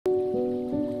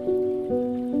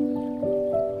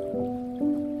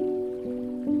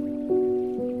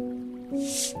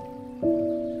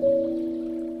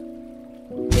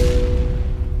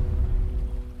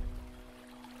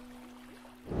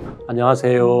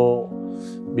안녕하세요.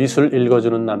 미술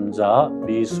읽어주는 남자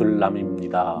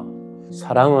미술남입니다.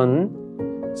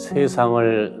 사랑은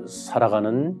세상을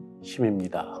살아가는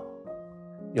힘입니다.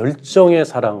 열정의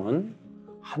사랑은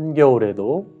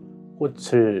한겨울에도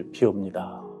꽃을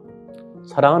피웁니다.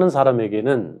 사랑하는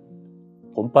사람에게는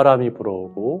봄바람이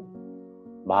불어오고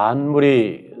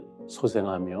만물이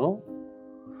소생하며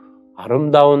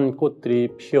아름다운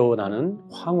꽃들이 피어나는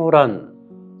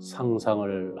황홀한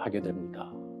상상을 하게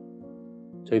됩니다.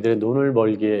 저희들의 눈을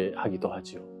멀게 하기도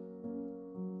하죠.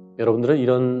 여러분들은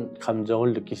이런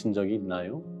감정을 느끼신 적이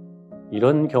있나요?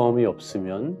 이런 경험이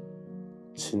없으면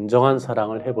진정한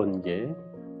사랑을 해본 게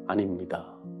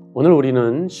아닙니다. 오늘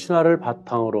우리는 신화를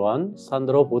바탕으로 한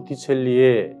산드로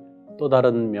보티첼리의 또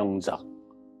다른 명작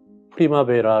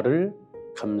프리마베라를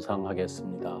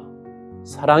감상하겠습니다.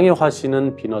 사랑의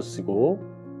화신은 비너스고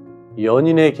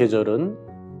연인의 계절은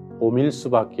봄일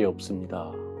수밖에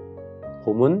없습니다.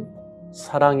 봄은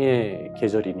사랑의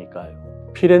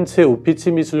계절이니까요. 피렌체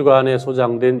우피치 미술관에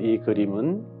소장된 이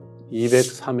그림은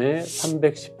 203에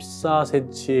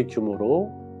 314cm의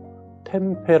규모로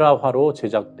템페라화로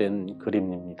제작된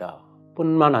그림입니다.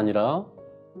 뿐만 아니라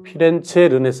피렌체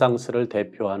르네상스를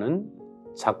대표하는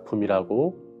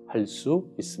작품이라고 할 수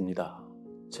있습니다.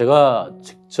 제가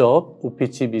직접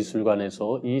우피치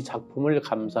미술관에서 이 작품을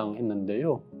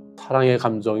감상했는데요. 사랑의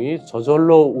감정이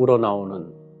저절로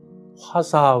우러나오는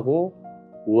화사하고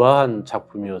우아한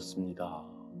작품이었습니다.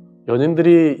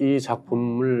 연인들이 이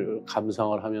작품을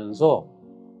감상을 하면서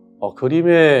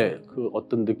그림의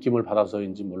어떤 느낌을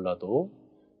받아서인지 몰라도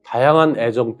다양한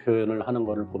애정 표현을 하는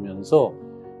것을 보면서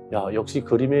역시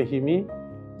그림의 힘이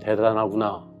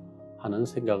대단하구나 하는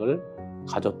생각을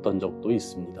가졌던 적도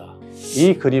있습니다.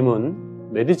 이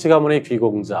그림은 메디치 가문의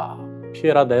귀공자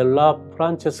피에라 델라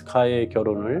프란체스카의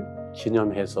결혼을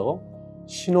기념해서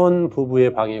신혼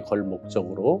부부의 방에 걸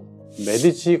목적으로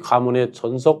메디치 가문의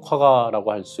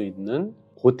전석화가라고 할 수 있는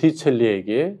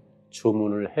보티첼리에게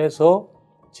주문을 해서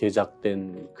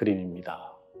제작된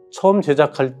그림입니다. 처음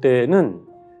제작할 때는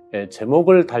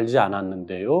제목을 달지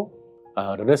않았는데요.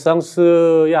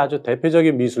 르네상스의 아주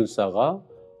대표적인 미술사가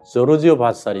조르지오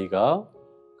바사리가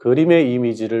그림의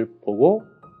이미지를 보고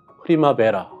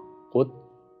프리마베라, 곧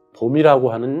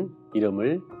봄이라고 하는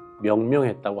이름을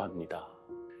명명했다고 합니다.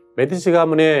 메디치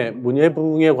가문의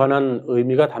문예부흥에 관한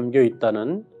의미가 담겨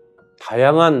있다는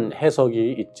다양한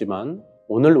해석이 있지만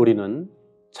오늘 우리는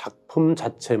작품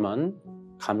자체만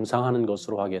감상하는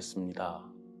것으로 하겠습니다.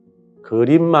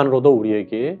 그림만으로도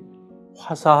우리에게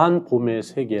화사한 봄의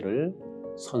세계를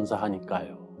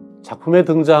선사하니까요. 작품에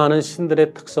등장하는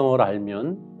신들의 특성을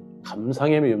알면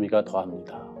감상의 묘미가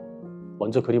더합니다.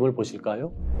 먼저 그림을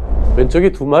보실까요?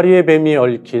 왼쪽에 두 마리의 뱀이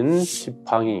얽힌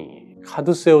지팡이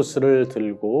카두세우스를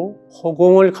들고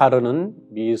허공을 가르는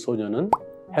미소녀는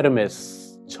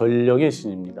헤르메스, 전령의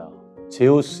신입니다.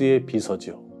 제우스의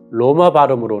비서죠. 로마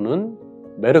발음으로는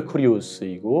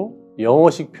메르쿠리우스이고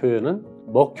영어식 표현은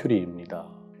머큐리입니다.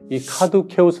 이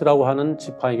카두케우스라고 하는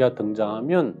지팡이가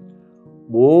등장하면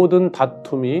모든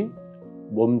다툼이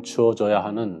멈추어져야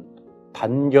하는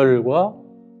단결과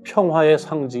평화의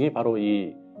상징이 바로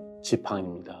이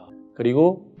지팡이입니다.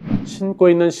 그리고 신고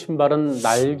있는 신발은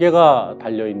날개가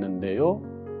달려 있는데요.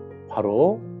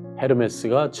 바로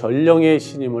헤르메스가 전령의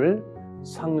신임을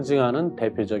상징하는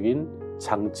대표적인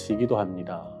장치이기도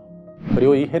합니다.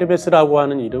 그리고 이 헤르메스라고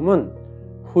하는 이름은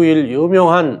후일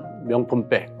유명한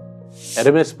명품백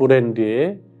헤르메스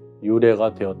브랜드의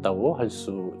유래가 되었다고 할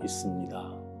수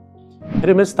있습니다.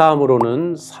 헤르메스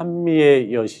다음으로는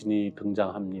산미의 여신이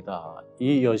등장합니다.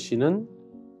 이 여신은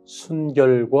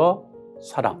순결과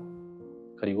사랑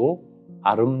그리고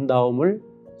아름다움을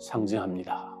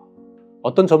상징합니다.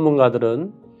 어떤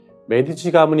전문가들은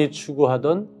메디치 가문이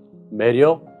추구하던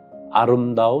매력,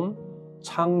 아름다움,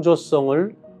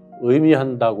 창조성을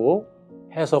의미한다고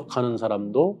해석하는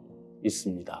사람도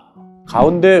있습니다.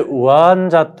 가운데 우아한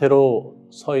자태로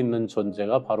서 있는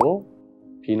존재가 바로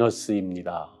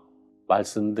비너스입니다.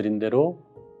 말씀드린 대로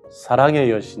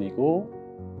사랑의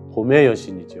여신이고 봄의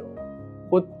여신이죠.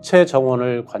 꽃의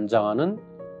정원을 관장하는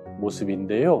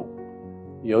모습인데요.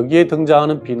 여기에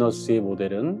등장하는 비너스의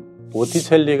모델은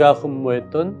보티첼리가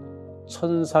흠모했던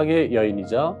천상의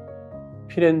여인이자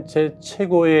피렌체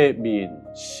최고의 미인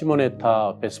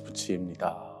시모네타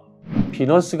베스푸치입니다.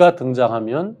 비너스가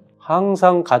등장하면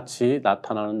항상 같이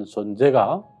나타나는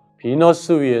존재가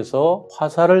비너스 위에서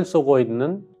화살을 쏘고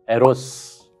있는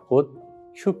에로스, 곧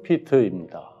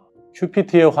큐피트입니다.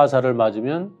 큐피트의 화살을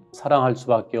맞으면 사랑할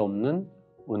수밖에 없는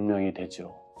운명이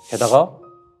되죠. 게다가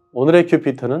오늘의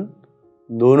큐피트는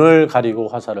눈을 가리고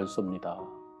화살을 쏩니다.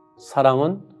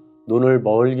 사랑은 눈을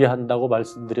멀게 한다고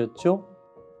말씀드렸죠?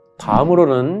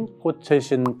 다음으로는 꽃의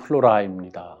신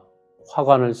플로라입니다.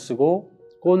 화관을 쓰고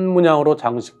꽃 문양으로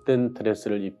장식된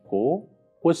드레스를 입고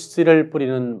꽃씨를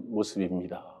뿌리는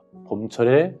모습입니다.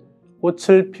 봄철에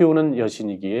꽃을 피우는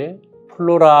여신이기에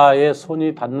플로라의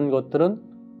손이 닿는 것들은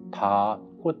다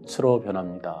꽃으로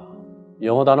변합니다.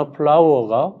 영어 단어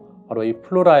플라워가 바로 이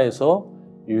플로라에서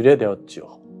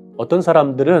유래되었죠. 어떤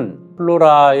사람들은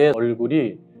플로라의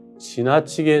얼굴이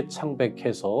지나치게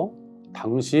창백해서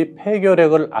당시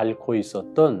폐결핵을 앓고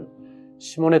있었던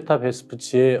시모네타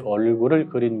베스푸치의 얼굴을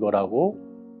그린 거라고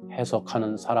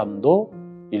해석하는 사람도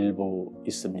일부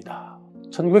있습니다.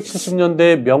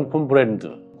 1970년대 명품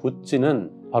브랜드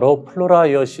구찌는 바로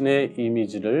플로라 여신의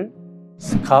이미지를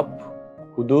스카프,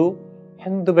 구두,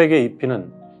 핸드백에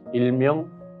입히는 일명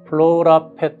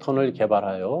플로라 패턴을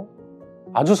개발하여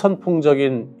아주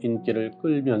선풍적인 인기를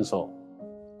끌면서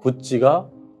구찌가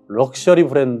럭셔리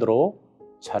브랜드로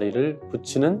자리를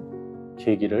붙이는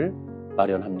계기를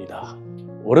마련합니다.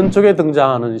 오른쪽에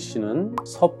등장하는 신은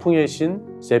서풍의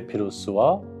신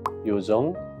제피로스와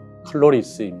요정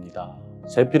클로리스입니다.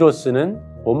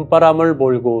 제피로스는 봄바람을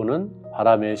몰고 오는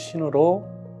바람의 신으로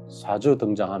자주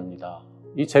등장합니다.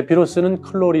 이 제피로스는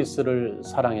클로리스를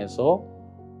사랑해서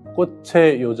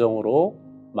꽃의 요정으로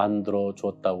만들어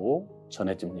주었다고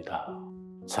전해집니다.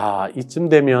 자, 이쯤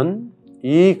되면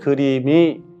이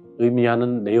그림이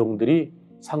의미하는 내용들이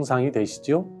상상이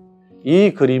되시죠?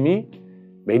 이 그림이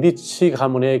메디치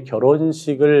가문의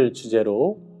결혼식을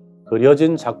주제로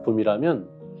그려진 작품이라면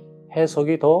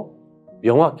해석이 더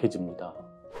명확해집니다.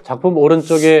 작품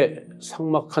오른쪽에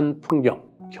삭막한 풍경,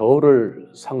 겨울을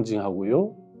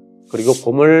상징하고요. 그리고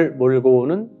봄을 몰고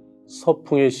오는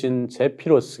서풍의 신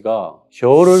제피로스가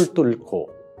겨울을 뚫고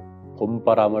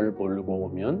봄바람을 몰고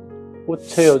오면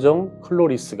꽃의 요정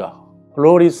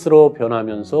클로리스로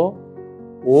변하면서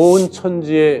온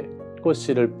천지에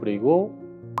꽃씨를 뿌리고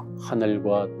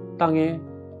하늘과 땅에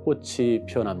꽃이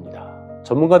피어납니다.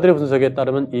 전문가들의 분석에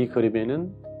따르면 이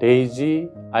그림에는 데이지,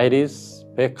 아이리스,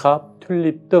 백합,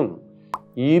 튤립 등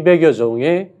 200여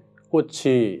종의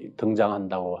꽃이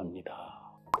등장한다고 합니다.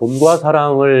 봄과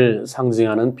사랑을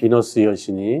상징하는 비너스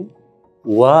여신이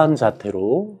우아한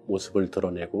자태로 모습을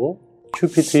드러내고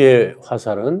큐피트의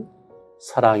화살은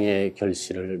사랑의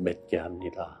결실을 맺게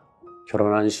합니다.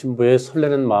 결혼한 신부의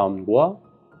설레는 마음과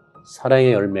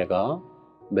사랑의 열매가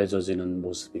맺어지는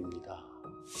모습입니다.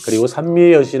 그리고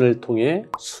산미의 여신을 통해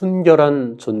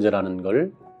순결한 존재라는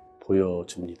걸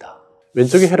보여줍니다.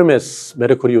 왼쪽의 헤르메스,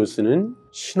 메르쿠리우스는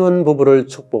신혼부부를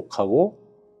축복하고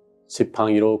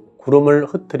지팡이로 구름을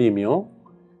흩트리며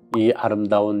이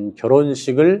아름다운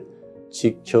결혼식을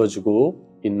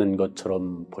지켜주고 있는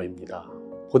것처럼 보입니다.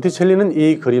 보티첼리는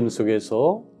이 그림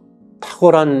속에서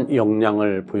탁월한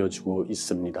역량을 보여주고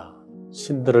있습니다.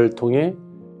 신들을 통해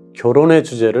결혼의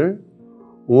주제를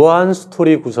우아한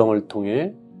스토리 구성을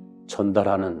통해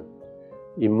전달하는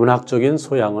인문학적인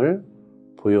소양을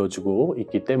보여주고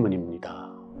있기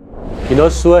때문입니다.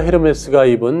 비너스와 헤르메스가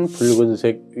입은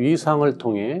붉은색 위상을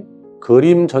통해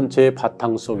그림 전체의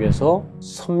바탕 속에서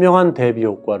선명한 대비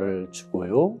효과를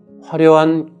주고요.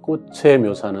 화려한 꽃의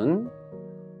묘사는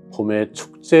봄의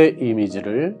축제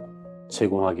이미지를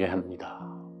제공하게 합니다.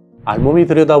 알몸이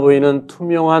들여다보이는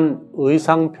투명한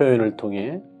의상 표현을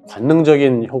통해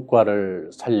관능적인 효과를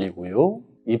살리고요.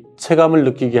 입체감을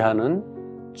느끼게 하는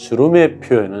주름의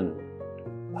표현은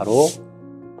바로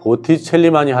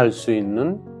보티첼리만이 할 수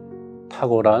있는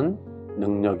탁월한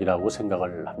능력이라고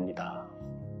생각을 합니다.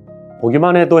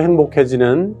 보기만 해도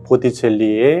행복해지는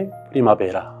보티첼리의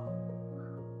프리마베라.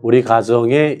 우리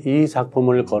가정에 이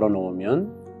작품을 걸어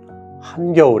놓으면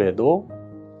한겨울에도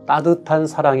따뜻한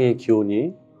사랑의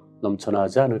기운이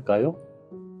넘쳐나지 않을까요?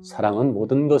 사랑은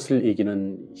모든 것을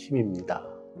이기는 힘입니다.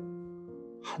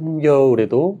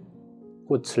 한겨울에도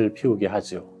꽃을 피우게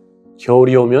하죠.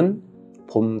 겨울이 오면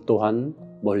봄 또한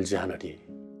멀지 않으리.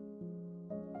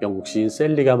 영국 시인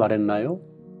셀리가 말했나요?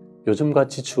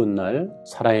 요즘같이 추운 날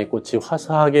사랑의 꽃이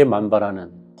화사하게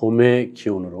만발하는 봄의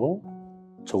기운으로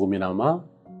조금이나마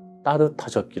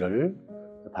따뜻하셨기를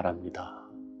바랍니다.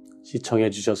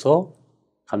 시청해 주셔서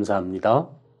감사합니다.